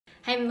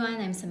Hi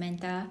everyone, I'm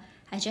Samantha.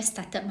 I just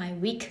started my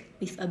week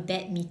with a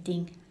bad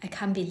meeting. I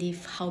can't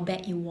believe how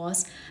bad it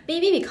was.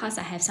 Maybe because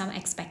I have some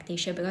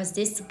expectation because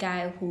this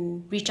guy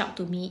who reached out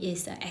to me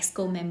is an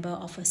EXCO member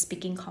of a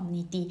speaking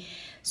community.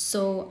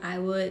 So I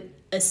would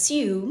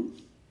assume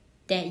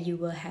that you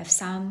will have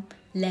some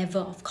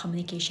level of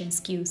communication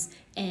skills.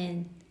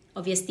 And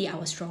obviously I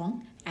was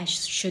wrong. I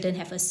shouldn't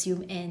have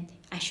assumed and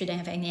I shouldn't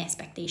have any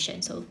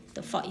expectation. So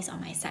the fault is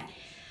on my side.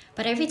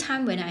 But every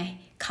time when I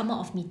come out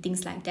of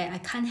meetings like that, I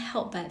can't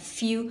help but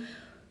feel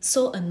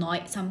so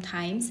annoyed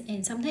sometimes.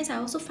 And sometimes I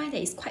also find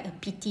that it's quite a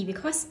pity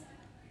because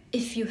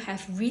if you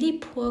have really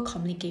poor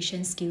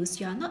communication skills,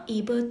 you are not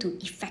able to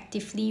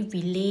effectively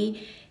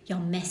relay your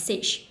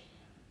message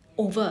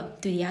over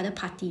to the other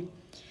party.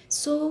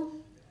 So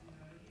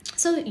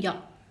so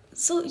your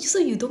so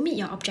you don't meet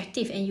your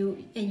objective and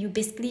you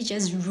basically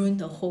just ruin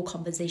the whole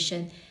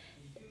conversation.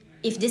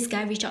 If this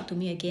guy reached out to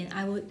me again,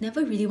 I would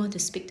never really want to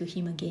speak to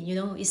him again.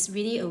 It's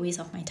really a waste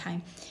of my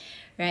time,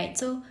 right?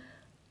 So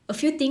a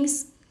few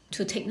things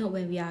to take note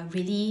when we are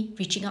really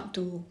reaching out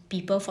to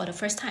people for the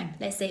first time.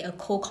 Let's say a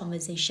cold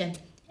conversation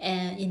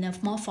and in a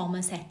more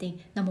formal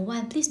setting. Number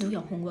one, please do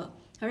your homework.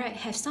 All right,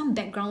 have some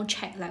background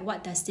check, like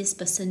what does this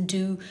person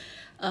do,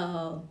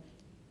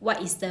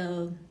 what is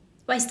the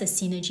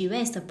synergy, where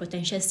is the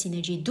potential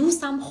synergy. Do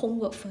some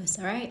homework first,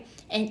 all right?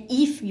 And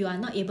if you are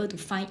not able to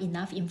find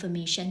enough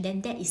information, then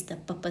that is the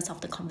purpose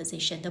of the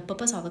conversation. The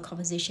purpose of the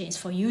conversation is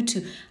for you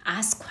to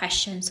ask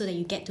questions so that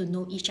you get to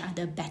know each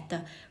other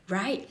better,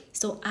 right?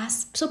 So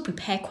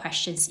prepare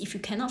questions. If you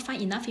cannot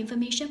find enough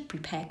information,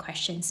 prepare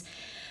questions.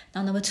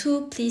 Now, number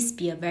two, please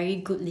be a very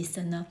good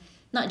listener.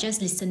 Not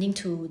just listening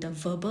to the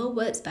verbal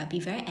words, but be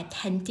very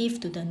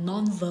attentive to the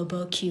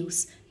non-verbal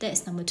cues. That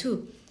is number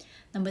two.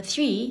 Number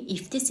three,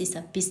 if this is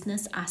a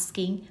business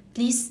asking,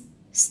 please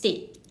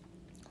state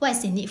what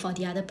is the need for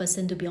the other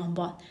person to be on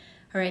board.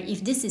 All right,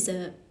 if this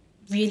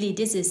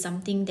is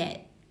something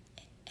that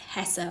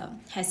has a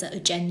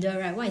agenda,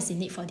 right? What is the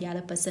need for the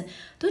other person?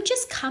 Don't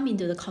just come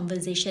into the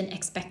conversation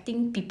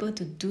expecting people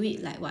to do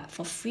it like what,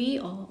 for free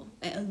or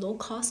at a low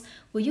cost.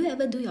 Will you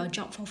ever do your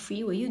job for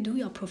free? Will you do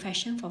your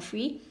profession for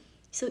free?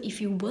 So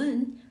if you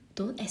won't,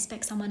 don't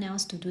expect someone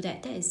else to do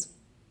that. That is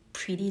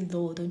pretty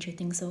low, don't you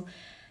think so?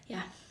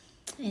 Yeah.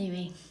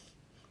 Anyway,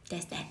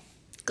 that's that.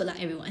 Good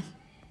luck, everyone.